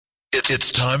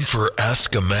It's time for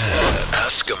Ask a Man.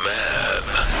 Ask a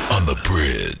Man on the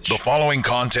bridge. The following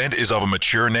content is of a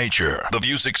mature nature. The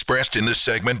views expressed in this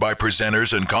segment by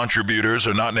presenters and contributors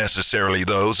are not necessarily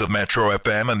those of Metro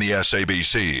FM and the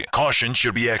SABC. Caution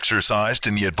should be exercised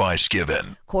in the advice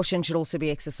given. Caution should also be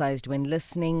exercised when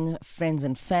listening. Friends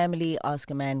and family,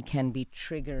 Ask a Man can be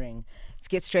triggering. Let's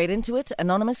get straight into it.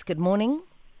 Anonymous, good morning.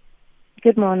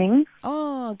 Good morning.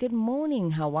 Oh, good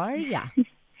morning. How are ya?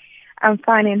 I'm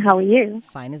fine, and how are you?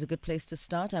 Fine is a good place to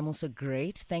start. I'm also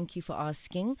great. Thank you for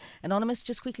asking. Anonymous,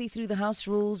 just quickly through the house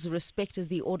rules. Respect is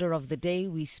the order of the day.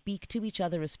 We speak to each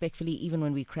other respectfully, even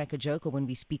when we crack a joke or when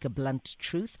we speak a blunt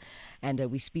truth. And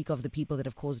we speak of the people that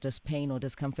have caused us pain or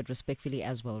discomfort respectfully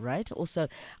as well, right? Also,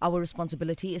 our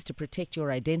responsibility is to protect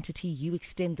your identity. You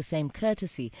extend the same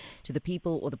courtesy to the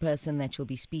people or the person that you'll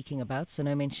be speaking about. So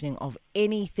no mentioning of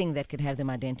anything that could have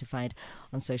them identified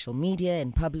on social media,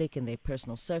 in public, in their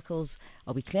personal circles.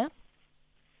 Are we clear?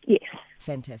 Yes.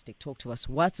 Fantastic. Talk to us.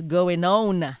 What's going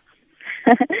on?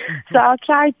 So I'll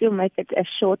try to make it as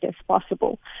short as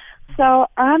possible. So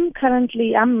I'm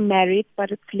married,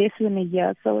 but it's less than a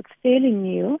year, so it's fairly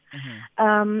new.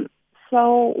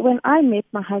 So when I met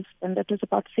my husband, it was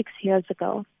about 6 years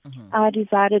ago. I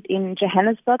resided in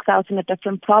Johannesburg. So I was in a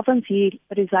different province. He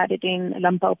resided in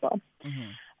Limpopo.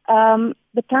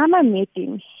 The time I met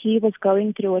him, he was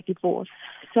going through a divorce.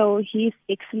 So his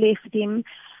ex left him.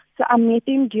 So I met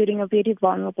him during a very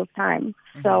vulnerable time.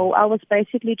 So I was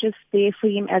basically just there for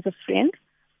him as a friend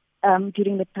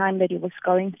during the time that he was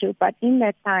going through. But in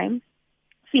that time,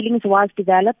 feelings was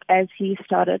developed as he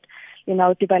started,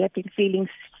 developing feelings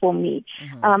for me.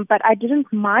 But I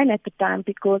didn't mind at the time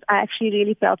because I actually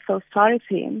really felt so sorry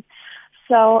for him.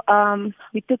 So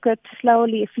we took it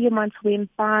slowly. A few months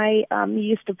went by. He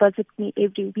used to visit me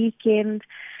every weekend,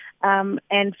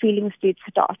 and feelings did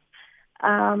start.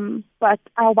 But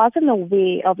I wasn't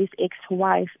aware of his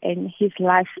ex-wife and his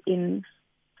life in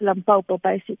Limpopo,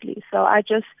 basically. So I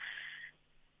just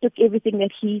took everything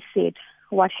that he said,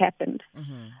 what happened.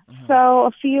 So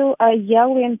a year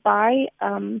went by.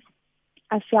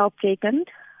 I fell pregnant.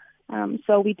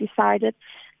 So we decided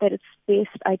that it's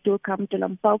best I do come to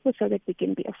Limpopo so that we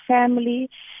can be a family.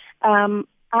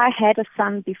 I had a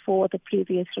son before the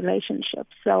previous relationship,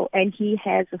 and he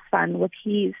has a son with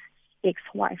his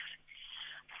ex-wife.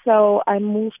 So I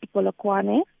moved to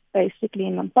Polokwane, basically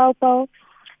in Limpopo.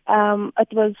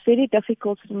 It was very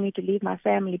difficult for me to leave my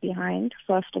family behind,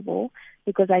 first of all,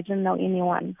 because I didn't know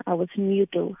anyone. I was new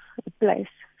to the place.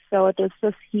 So it was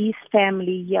just his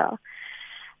family here.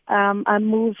 I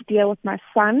moved here with my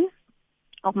son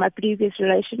of my previous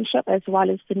relationship as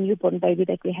well as the newborn baby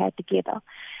that we had together.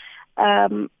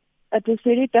 It was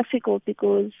very difficult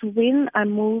because when I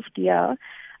moved here,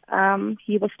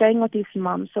 he was staying with his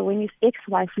mom. So when his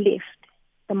ex-wife left,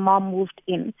 the mom moved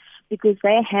in because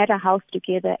they had a house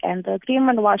together, and the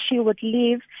agreement was she would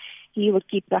leave, he would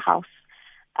keep the house.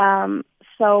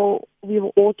 So we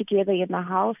were all together in the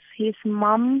house. His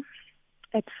mom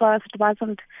at first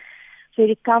wasn't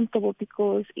very comfortable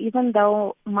because even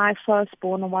though my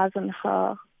firstborn wasn't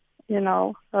her,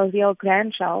 her real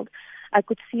grandchild, I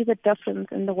could see the difference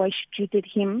in the way she treated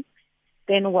him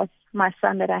than with my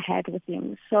son that I had with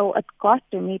him. So it got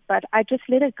to me, but I just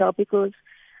let it go because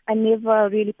I never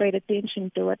really paid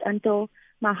attention to it until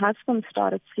my husband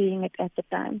started seeing it at the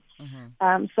time.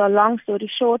 So long story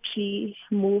short, she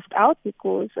moved out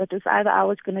because it was either I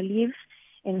was going to leave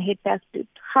and head back to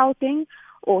Gauteng,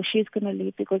 or she's going to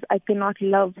leave because I cannot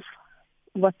live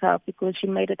with her because she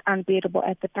made it unbearable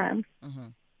at the time.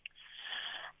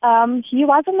 He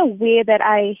wasn't aware that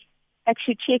I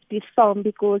actually checked his phone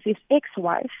because his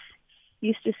ex-wife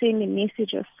used to send me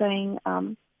messages saying,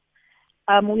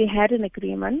 we had an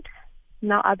agreement,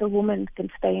 now other women can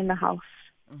stay in the house.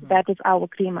 That was our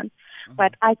agreement.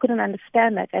 But I couldn't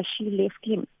understand that as she left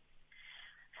him.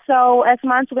 So as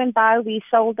months went by, we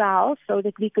sold the house so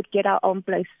that we could get our own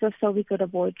place, just so we could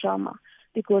avoid drama,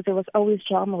 because there was always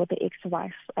drama with the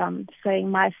ex-wife, saying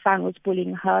my son was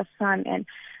bullying her son, and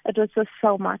it was just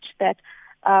so much that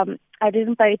I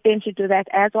didn't pay attention to that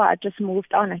as well. I just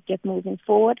moved on. I kept moving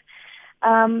forward.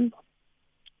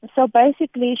 So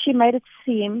basically, she made it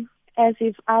seem as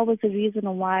if I was the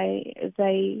reason why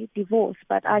they divorced,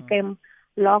 but I came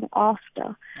long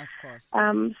after. Of course.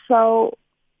 So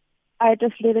I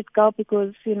just let it go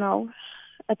because, it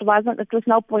was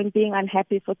no point being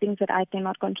unhappy for things that I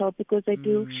cannot control because they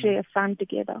do share a son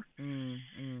together.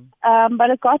 But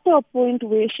it got to a point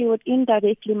where she would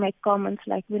indirectly make comments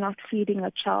like, we're not feeding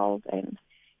a child and,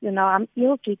 I'm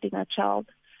ill-treating a child.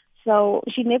 So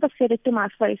she never said it to my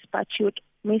face, but she would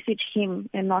message him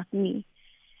and not me.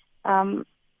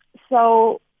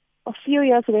 So a few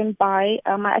years went by.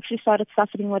 I actually started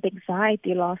suffering with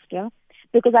anxiety last year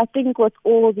because I think with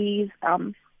all these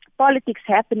politics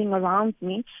happening around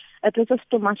me, it was just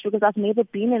too much because I've never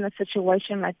been in a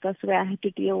situation like this where I had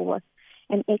to deal with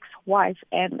an ex-wife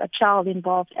and a child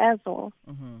involved as well.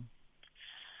 Mm-hmm.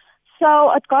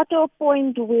 So it got to a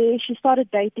point where she started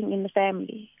dating in the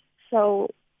family. So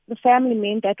the family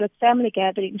meant that with family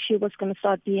gatherings, she was going to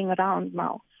start being around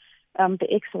now, the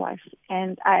ex-wife.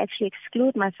 And I actually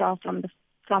exclude myself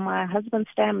from my husband's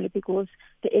family because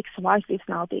the ex-wife is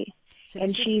now there. So and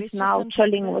let's she's just now unpack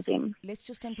chilling this. with him. Let's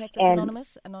just unpack this, And-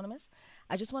 Anonymous.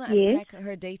 I just want to Yes. unpack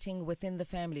her dating within the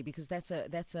family because that's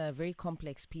a very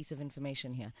complex piece of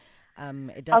information here.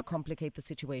 It does complicate the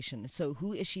situation. So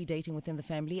who is she dating within the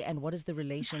family, and what is the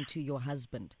relation to your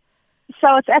husband?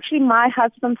 So it's actually my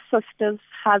husband's sister's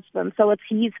husband. So it's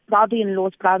his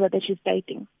brother-in-law's brother that she's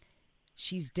dating.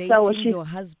 She's dating she's- your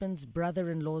husband's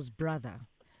brother-in-law's brother.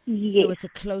 Yes. So it's a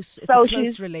close So close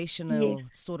she's- relational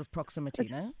sort of proximity,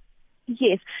 no?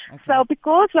 Yes. Okay. So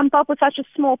because Limpopo is such a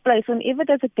small place, whenever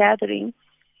there's a gathering,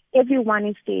 everyone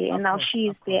is there, Of and now course, she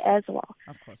is of there course. as well.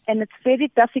 Of course. And it's very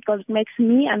difficult. It makes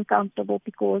me uncomfortable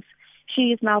because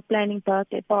she is now planning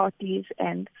birthday parties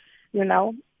and,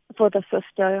 for the sister.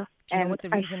 Do you know and what the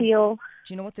I reason- feel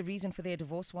Do you know what the reason for their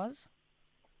divorce was?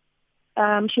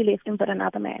 she left him for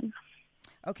another man.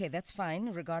 Okay, that's fine.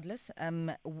 Regardless,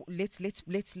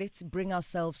 let's bring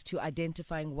ourselves to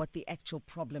identifying what the actual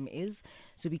problem is,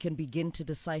 so we can begin to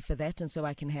decipher that, and so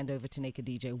I can hand over to Naked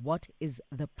DJ. What is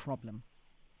the problem?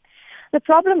 The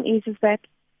problem is that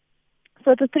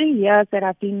for the 3 years that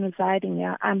I've been residing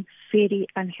here, I'm very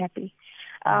unhappy.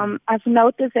 I've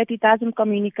noticed that he doesn't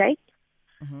communicate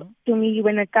to me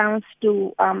when it comes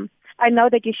to. I know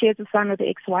that he shares a son with the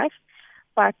ex-wife,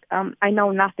 but I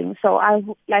know nothing. So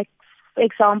for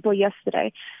example,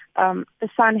 yesterday, the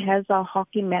son has a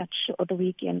hockey match or the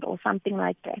weekend or something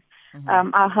like that.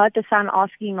 I heard the son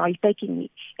asking, "Are you taking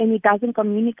me?" And he doesn't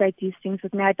communicate these things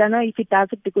with me. I don't know if he does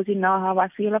it because he knows how I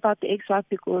feel about the ex-wife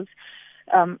because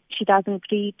she doesn't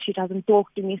greet, she doesn't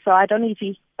talk to me. So I don't know if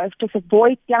he just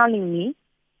avoid telling me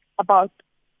about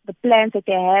the plans that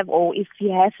they have or if he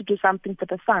has to do something for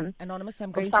the son. Anonymous, I'm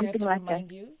Or going to have something to like that.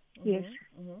 remind you. Yes.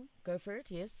 Go for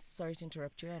it. Yes. Sorry to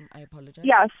interrupt you. I apologize.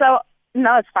 Yeah, so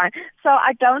no, it's fine. So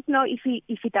I don't know if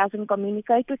he doesn't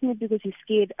communicate with me because he's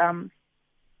scared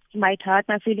he might hurt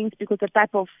my feelings because of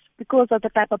the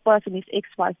type of person his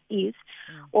ex-wife is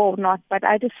or not. But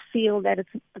I just feel that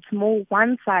it's more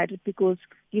one-sided because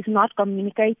he's not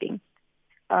communicating.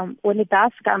 When it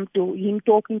does come to him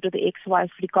talking to the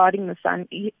ex-wife regarding the son,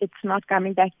 it's not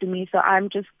coming back to me. So I'm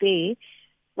just there.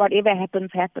 Whatever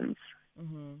happens, happens.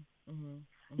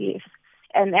 Yes.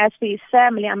 And as for his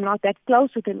family, I'm not that close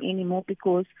with him anymore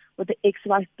because with the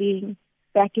ex-wife being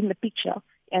back in the picture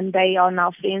and they are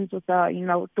now friends with her,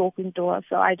 talking to her.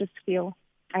 So I just feel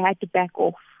I had to back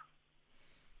off.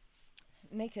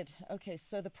 Naked. Okay,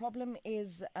 so the problem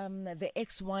is the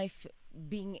ex-wife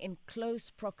being in close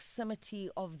proximity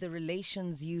of the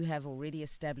relations you have already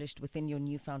established within your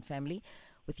newfound family,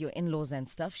 with your in-laws and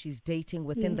stuff. She's dating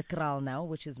within the kraal now,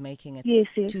 which is making it Yes.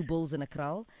 two bulls in a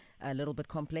kraal, a little bit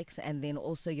complex. And then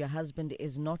also your husband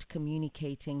is not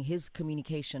communicating his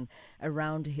communication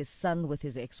around his son with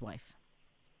his ex-wife.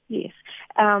 Yes.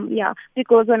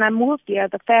 Because when I moved here,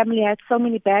 the family had so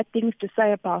many bad things to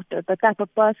say about her, the type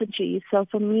of person she is. So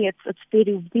for me, it's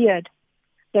very weird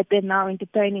that they're now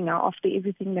entertaining her after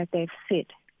everything that they've said.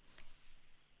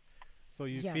 So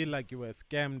you Yeah. feel like you were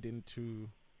scammed into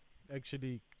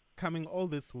actually coming all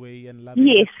this way and loving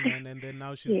Yes. this man, and then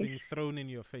now she's Yes. being thrown in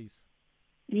your face.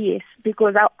 Yes,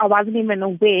 because I wasn't even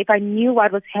aware. If I knew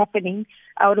what was happening,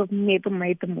 I would have never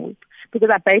made the move. Because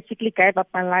I basically gave up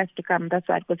my life to come this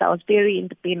side because I was very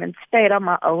independent, stayed on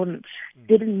my own,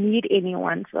 didn't need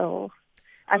anyone. So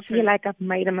I Okay. feel like I've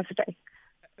made a mistake.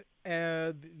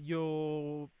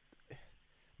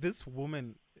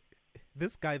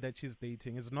 This guy that she's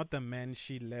dating is not the man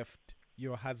she left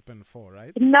your husband for,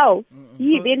 right? No,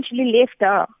 he So- eventually left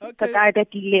her, Okay. the guy that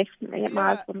he left my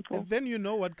Yeah, husband for. then you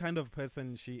know what kind of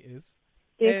person she is.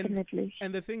 Definitely.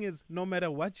 And the thing is, no matter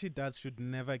what she does, should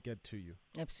never get to you.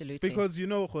 Absolutely. Because you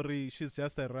know, Khori, she's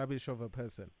just a rubbish of a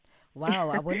person. Wow,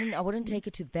 I wouldn't take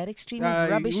it to that extreme Ah, of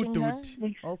you rubbishing her. don't.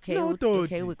 Okay, No,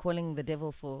 okay, don't. we're calling the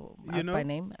devil for You out know? by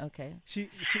name. Okay,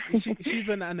 She's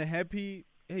an unhappy.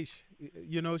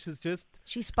 She's just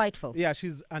she's spiteful.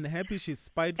 she's unhappy. She's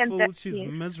spiteful. that- She's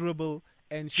yes. miserable,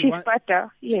 and she She's wants.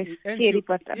 better. Yes, very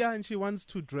better. Yeah, and she wants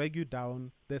to drag you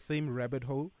down the same rabbit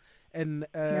hole. And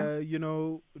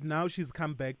now she's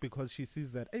come back because she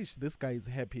sees that this guy is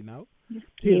happy now.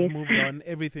 He's Yes. moved on.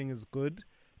 Everything is good.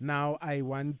 Now I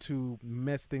want to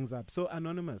mess things up. So,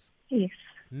 Anonymous, Yes.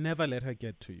 never let her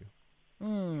get to you.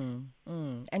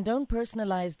 And don't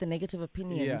personalize the negative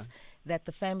opinions that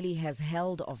the family has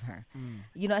held of her.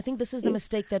 You know, I think this is the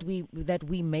mistake that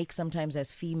we make sometimes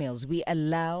as females. We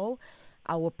allow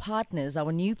our partners,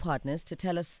 our new partners, to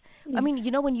tell us. I mean,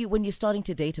 you know, when you're starting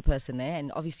to date a person,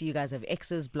 and obviously you guys have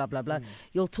exes, blah blah blah.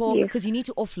 You'll talk because you need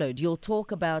to offload. You'll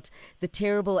talk about the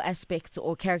terrible aspects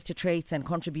or character traits and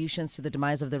contributions to the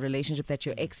demise of the relationship that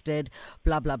your ex did,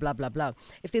 blah blah blah blah blah.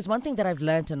 If there's one thing that I've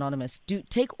learned, Anonymous, do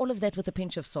take all of that with a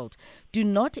pinch of salt. Do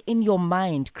not in your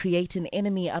mind create an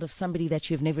enemy out of somebody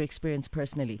that you've never experienced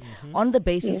personally on the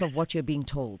basis of what you're being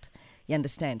told. You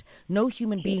understand? No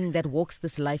human being that walks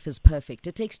this life is perfect.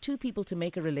 It takes two people to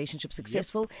make a relationship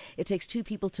successful. It takes two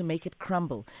people to make it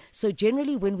crumble. So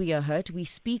generally when we are hurt, we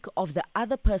speak of the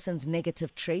other person's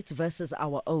negative traits versus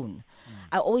our own.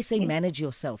 I always say manage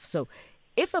yourself. So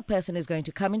if a person is going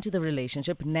to come into the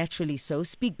relationship, naturally so,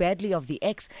 speak badly of the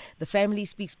ex, the family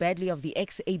speaks badly of the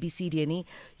ex, A, B, C, D, and E,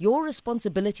 your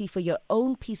responsibility for your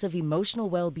own piece of emotional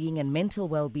well-being and mental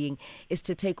well-being is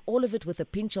to take all of it with a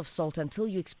pinch of salt until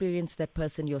you experience that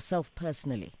person yourself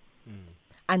personally.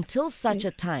 Until such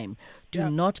a time, do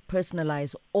not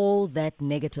personalize all that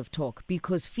negative talk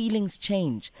because feelings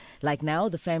change. Like now,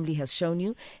 the family has shown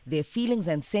you their feelings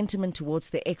and sentiment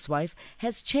towards their ex-wife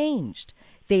has changed.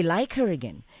 They like her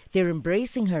again. They're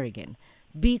embracing her again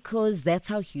because that's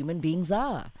how human beings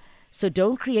are. So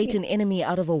don't create an enemy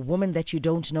out of a woman that you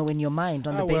don't know in your mind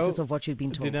on the basis of what you've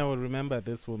been told. Did I remember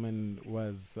this woman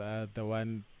was the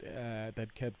one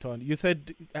that kept on? You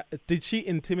said, did she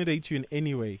intimidate you in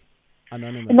any way?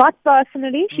 Anonymous. Not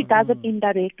personally, she does it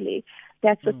indirectly.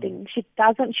 That's the thing.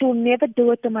 She'll never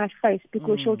do it to my face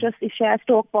because if she has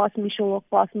to walk past me, she'll walk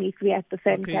past me if we're at the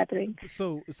same gathering.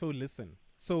 So listen.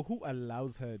 So who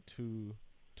allows her to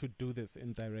do this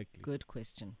indirectly? Good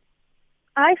question.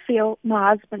 I feel my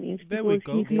husband is There we because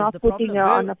go. he's There's not the putting problem. her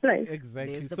on a place.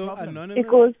 Exactly. There's the So problem. Anonymous,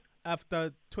 Because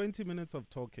after 20 minutes of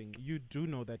talking, you do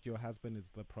know that your husband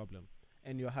is the problem.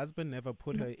 And your husband never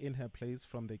put her in her place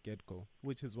from the get-go,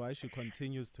 which is why she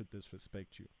continues to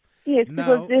disrespect you. yes,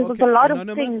 Now, because there was a lot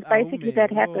of things basically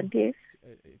that oh, happened, yes.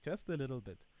 Just a little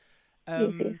bit.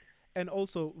 Yes. And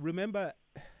also, remember,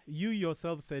 you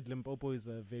yourself said Limpopo is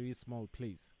a very small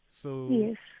place. So,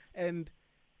 Yes. and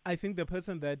I think the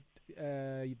person that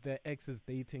the ex is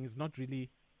dating is not really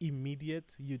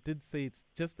immediate. You did say it's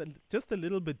just a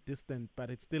little bit distant, but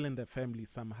it's still in the family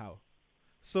somehow.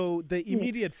 So the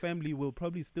immediate family will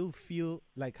probably still feel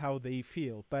like how they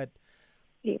feel, but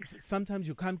sometimes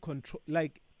you can't control.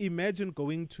 Like, imagine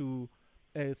going to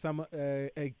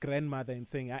a grandmother and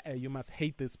saying, you must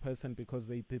hate this person because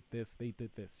they did this, they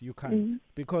did this. You can't.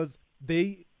 Because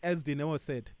they, as Dineo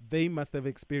said, they must have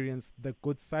experienced the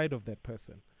good side of that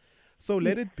person. So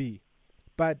let it be.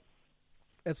 But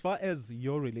as far as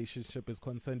your relationship is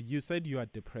concerned, you said you are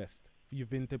depressed. You've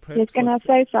been depressed. Yes, can I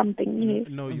say something? Yes.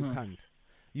 No, you can't.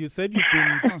 You said you've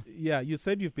been you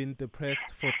said you've been depressed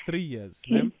for 3 years.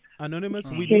 Anonymous,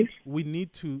 we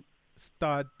need to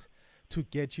start to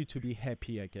get you to be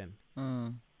happy again.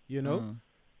 You know?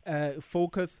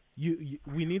 Focus.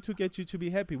 We need to get you to be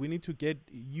happy. We need to get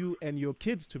you and your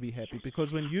kids to be happy,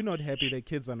 because when you're not happy, the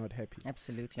kids are not happy.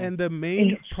 Absolutely. And the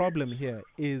main problem here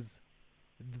is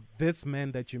this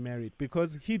man that you married,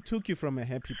 because he took you from a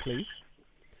happy place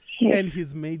and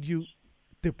he's made you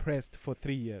depressed for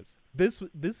 3 years. This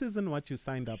isn't what you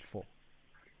signed up for.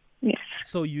 Yes.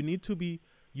 So you need to be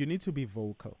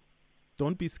vocal.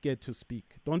 Don't be scared to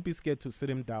speak. Don't be scared to sit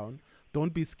him down.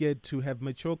 Don't be scared to have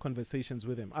mature conversations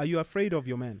with him. Are you afraid of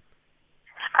your man?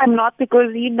 I'm not,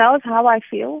 because he knows how I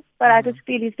feel, but I just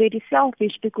feel he's very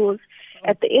selfish because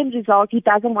at the end result, he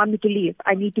doesn't want me to leave.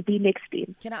 I need to be next to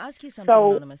him. Can I ask you something,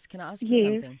 Anonymous? Can I ask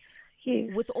you something?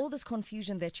 Yes. With all this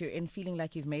confusion that you're in, feeling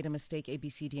like you've made a mistake, A, B,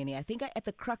 C, D, and E, I think at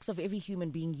the crux of every human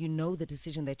being, you know the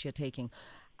decision that you're taking.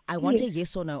 I want a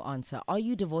yes or no answer. Are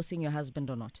you divorcing your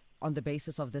husband or not on the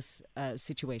basis of this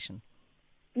situation?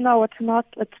 No, it's not.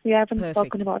 We haven't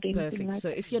spoken about anything. Perfect. Like So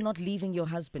that. if you're not leaving your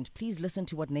husband, please listen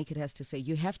to what Naked has to say.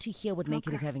 You have to hear what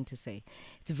Naked is having to say.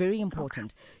 It's very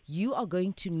important. You are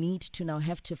going to need to now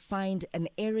have to find an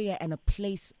area and a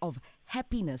place of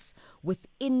happiness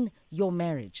within your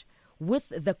marriage with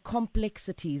the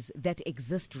complexities that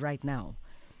exist right now.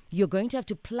 You're going to have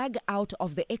to plug out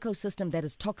of the ecosystem that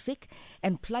is toxic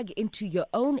and plug into your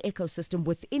own ecosystem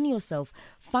within yourself.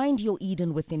 Find your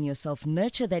Eden within yourself,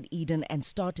 nurture that Eden, and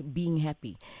start being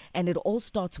happy. And it all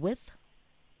starts with?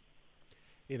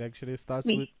 It actually starts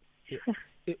with...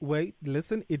 Wait,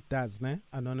 listen, it does,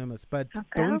 Anonymous. But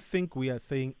don't think we are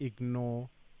saying ignore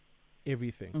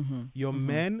everything. Your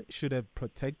man should have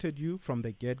protected you from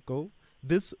the get-go.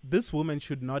 This woman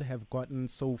should not have gotten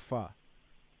so far,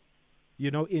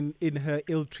 in her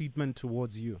ill treatment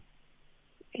towards you.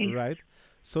 Right?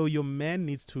 So your man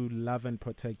needs to love and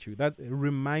protect you.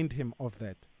 Remind him of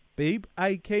that. Babe,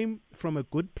 I came from a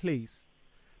good place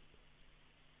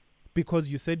because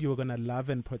you said you were going to love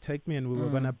and protect me and we were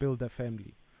going to build a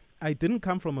family. I didn't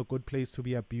come from a good place to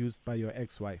be abused by your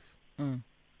ex-wife.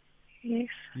 Yes.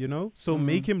 So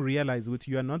make him realize that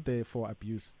you are not there for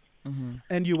abuse.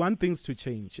 And you want things to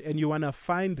change and you want to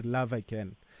find love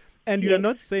again. And you are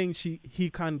not saying he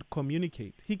can't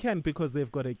communicate. He can because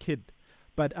they've got a kid.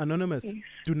 But Anonymous,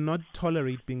 do not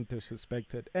tolerate being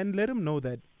disrespected. And let him know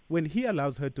that when he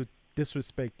allows her to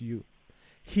disrespect you,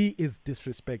 he is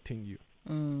disrespecting you.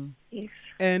 Yes.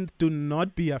 And do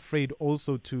not be afraid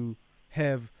also to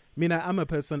have... I'm a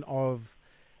person of...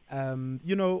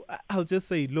 I'll just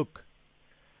say, look,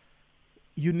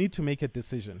 you need to make a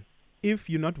decision. If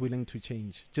you're not willing to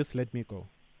change, just let me go.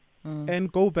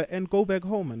 And go back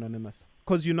home, Anonymous.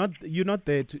 Because you're not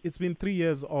there to... It's been 3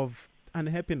 years of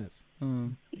unhappiness.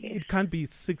 It can't be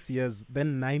 6 years,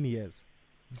 then 9 years.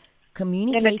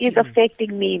 Communicate. And it is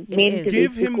affecting me mentally.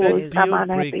 Give him the I'm deal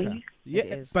breaker. unhappy.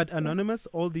 Yeah, but Anonymous,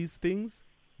 all these things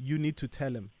you need to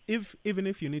tell him. Even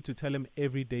if you need to tell him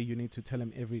every day, you need to tell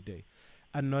him every day.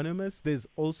 Anonymous,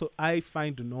 I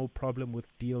find no problem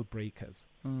with deal breakers.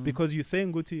 Because you're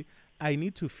saying, Guti, I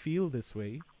need to feel this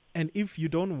way. And if you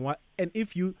don't want, and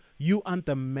if you aren't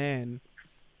the man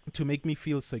to make me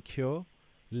feel secure,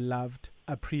 loved,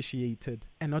 appreciated,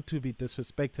 and not to be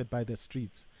disrespected by the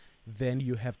streets, then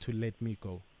you have to let me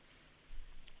go.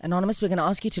 Anonymous, we're going to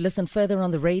ask you to listen further on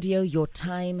the radio. Your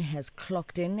time has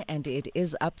clocked in and it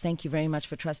is up. Thank you very much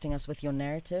for trusting us with your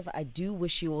narrative. I do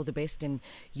wish you all the best in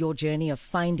your journey of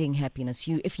finding happiness.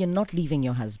 If you're not leaving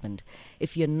your husband,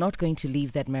 if you're not going to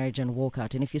leave that marriage and walk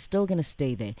out, and if you're still going to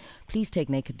stay there, please take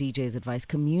Naked DJ's advice.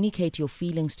 Communicate your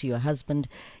feelings to your husband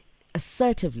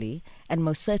assertively and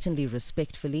most certainly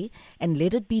respectfully, and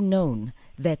let it be known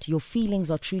that your feelings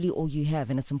are truly all you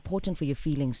have, and it's important for your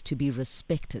feelings to be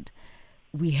respected.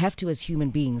 We have to, as human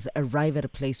beings, arrive at a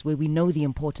place where we know the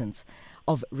importance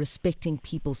of respecting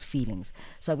people's feelings.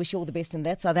 So I wish you all the best in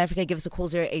that. South Africa, give us a call,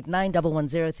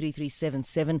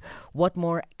 089-110-3377. What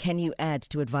more can you add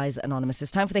to advise Anonymous?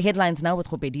 It's time for the headlines now with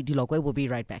Khobedi Dilokwe. We'll be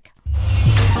right back.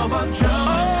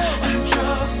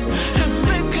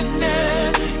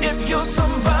 If you're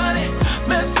somebody,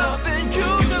 mess up, then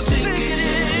you just take it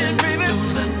in, baby.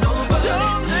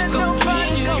 Don't let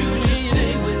nobody go. You just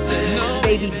stay with it.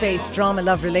 Babyface, drama,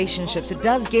 love, relationships. It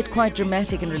does get quite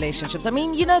dramatic in relationships. I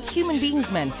mean, it's human beings,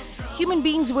 man. Human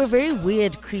beings, we're very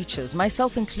weird creatures,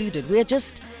 myself included. We're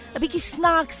just a biggie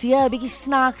snarks here, a biggie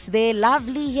snarks there,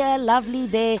 lovely here, lovely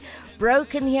there,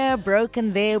 broken here,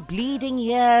 broken there, bleeding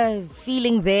here,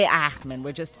 feeling there. Man,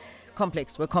 we're just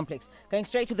complex. We're complex. Going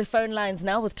straight to the phone lines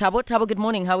now with Thabo. Thabo, good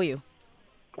morning. How are you?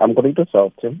 I'm going to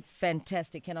solve, Tim.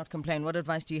 Fantastic. Cannot complain. What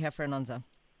advice do you have for Anonza?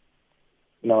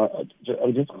 No,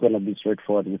 I'm just going to be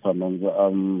straightforward with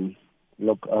Anonza.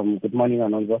 Good morning,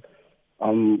 Anonza.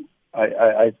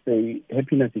 I say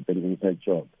happiness is an inside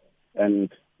job. And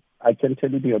I can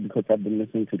tell you here because I've been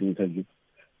listening to the interview.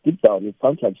 Deep down, it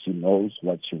sounds like she knows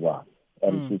what she wants.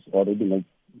 And she's already made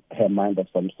her mind of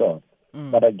some sort.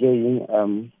 But again,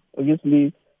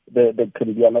 obviously, there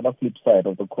can be another flip side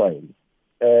of the coin.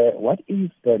 What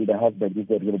if then the husband is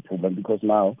the real problem? Because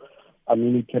now,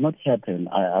 it cannot happen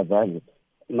as I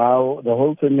now, the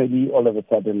whole family, all of a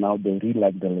sudden, now they really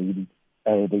like the lady.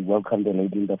 They welcome the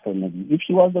lady in the family. If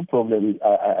she was the problem,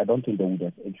 I don't think they would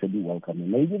have actually welcomed her.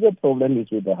 Maybe the problem is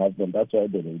with the husband. That's why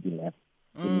the lady left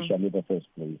initially in the first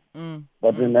place.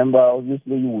 But remember,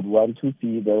 obviously, you would want to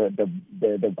see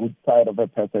the good side of a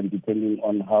person depending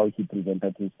on how he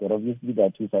presented his story. Obviously, there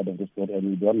are two sides of the story, and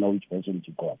we don't know which version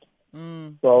she got.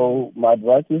 So my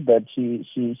advice is that she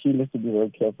needs to be very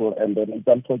careful. And then it's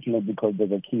unfortunate because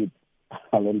there's a kid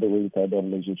along the way inside the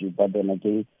relationship, but then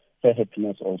again, her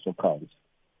happiness also counts.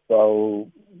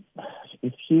 So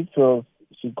if she feels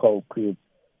she called quits,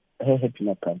 her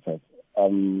happiness counts first.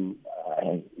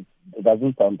 It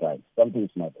doesn't sound right. Something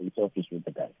is not. It's offish with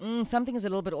the guy. Something is a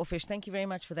little bit offish. Thank you very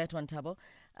much for that one, Thabo.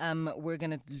 We're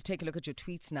going to take a look at your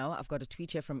tweets now. I've got a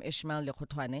tweet here from Ishmael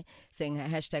Lekhotwane saying,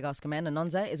 #AskAman.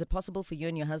 Anonza, is it possible for you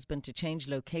and your husband to change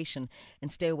location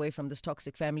and stay away from this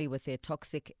toxic family with their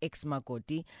toxic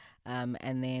ex-magoti?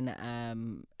 And then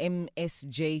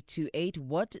MSJ28,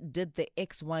 what did the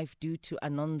ex-wife do to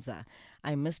Anonza?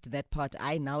 I missed that part.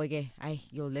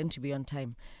 You'll learn to be on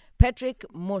time. Patrick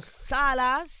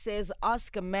Mosala says,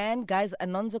 ask a man. Guys,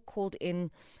 Anonza called in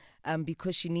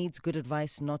because she needs good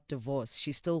advice, not divorce.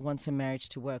 She still wants her marriage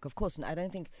to work. Of course, I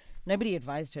don't think nobody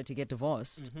advised her to get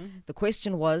divorced. The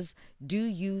question was, do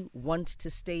you want to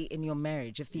stay in your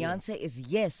marriage? If the answer is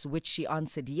yes, which she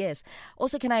answered yes.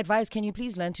 Also, can I advise, can you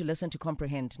please learn to listen to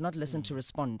comprehend, not listen to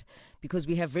respond? Because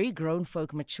we have very grown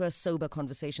folk, mature, sober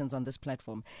conversations on this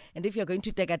platform. And if you're going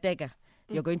to tega,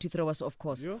 you're going to throw us off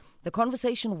course. Yeah. The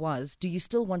conversation was, do you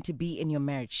still want to be in your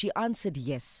marriage? She answered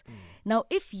yes. Now,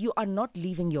 if you are not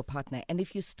leaving your partner and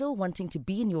if you're still wanting to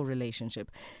be in your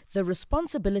relationship, the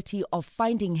responsibility of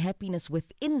finding happiness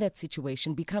within that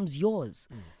situation becomes yours.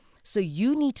 So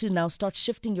you need to now start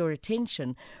shifting your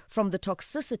attention from the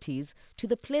toxicities to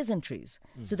the pleasantries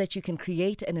so that you can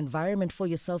create an environment for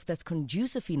yourself that's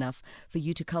conducive enough for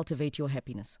you to cultivate your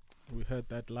happiness. We heard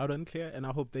that loud and clear, and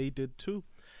I hope they did too.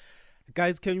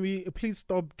 Guys, can we please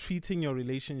stop treating your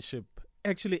relationship,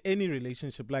 actually any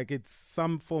relationship, like it's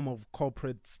some form of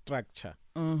corporate structure?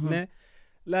 Ne?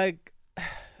 Like,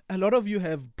 a lot of you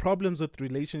have problems with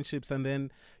relationships, and then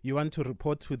you want to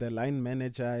report to the line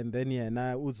manager, and then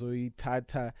yena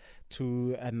uzoithatha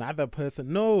to another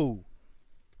person. No,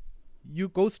 you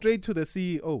go straight to the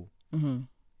CEO.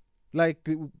 Like,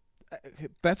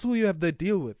 that's who you have to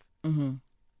deal with. In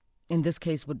this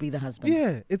case would be the husband.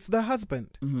 Yeah, it's the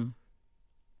husband.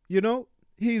 You know,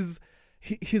 he's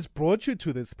brought you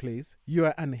to this place. You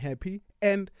are unhappy,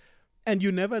 and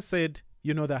you never said,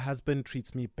 you know, the husband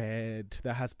treats me bad.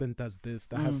 The husband does this.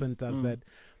 The husband does that.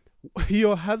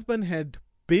 Your husband had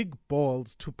big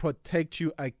balls to protect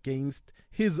you against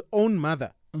his own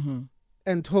mother,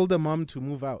 and told the mom to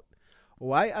move out.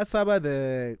 Why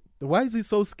Asaba why is he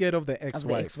so scared of the ex-wife? Of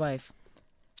the ex-wife.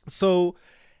 So.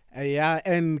 Yeah,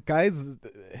 and guys,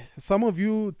 some of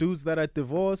you dudes that are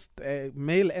divorced,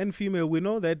 male and female, we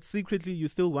know that secretly you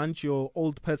still want your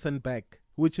old person back,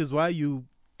 which is why you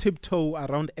tiptoe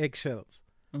around eggshells,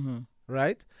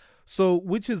 right? So,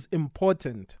 which is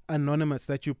important, Anonymous,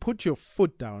 that you put your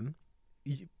foot down,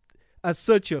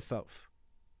 assert yourself,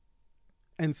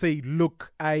 and say,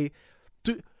 look, do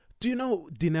you know,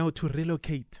 Dineo, to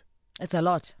relocate? It's a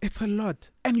lot. It's a lot.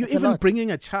 And you're even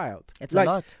bringing a child. It's a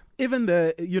lot. Even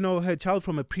her child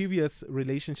from a previous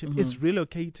relationship is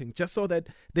relocating just so that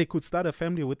they could start a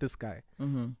family with this guy.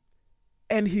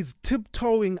 And he's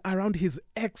tiptoeing around his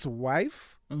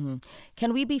ex-wife.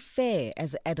 Can we be fair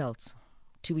as adults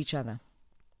to each other?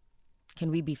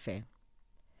 Can we be fair?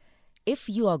 If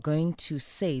you are going to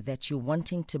say that you're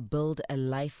wanting to build a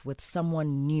life with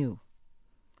someone new,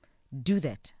 do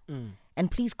that. And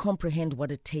please comprehend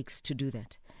what it takes to do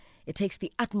that. It takes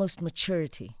the utmost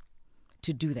maturity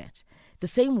to do that. The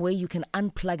same way you can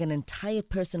unplug an entire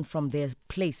person from their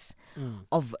place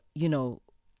of,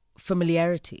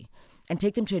 familiarity and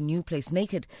take them to a new place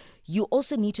naked, you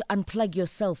also need to unplug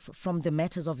yourself from the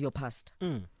matters of your past.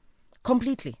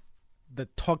 Completely. The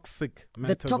toxic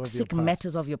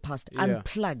matters of your past.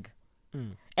 Unplug.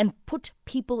 And put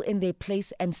people in their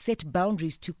place and set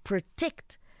boundaries to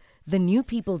protect the new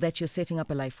people that you're setting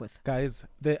up a life with. Guys,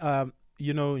 there are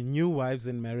new wives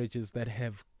in marriages that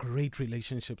have great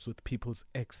relationships with people's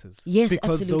exes. Yes,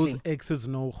 because absolutely. Those exes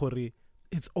know, Hori,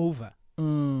 it's over.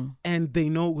 And they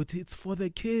know it's for the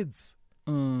kids.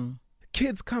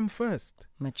 Kids come first.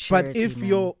 Maturity,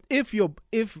 but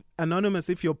if Anonymous,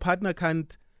 if your partner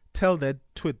can't tell that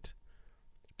twit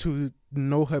to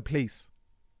know her place,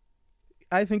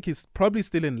 I think he's probably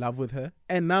still in love with her.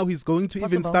 And now he's going to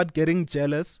even start getting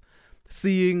jealous,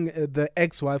 seeing the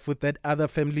ex-wife with that other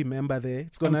family member there.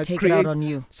 It's going to take it out on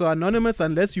you. So Anonymous,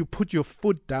 unless you put your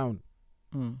foot down,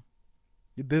 you're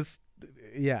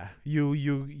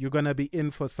going to be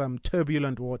in for some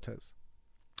turbulent waters.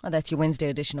 Oh, that's your Wednesday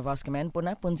edition of Ask a Man.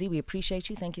 Bona Bunzi, we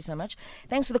appreciate you. Thank you so much.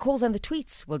 Thanks for the calls and the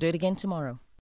tweets. We'll do it again tomorrow.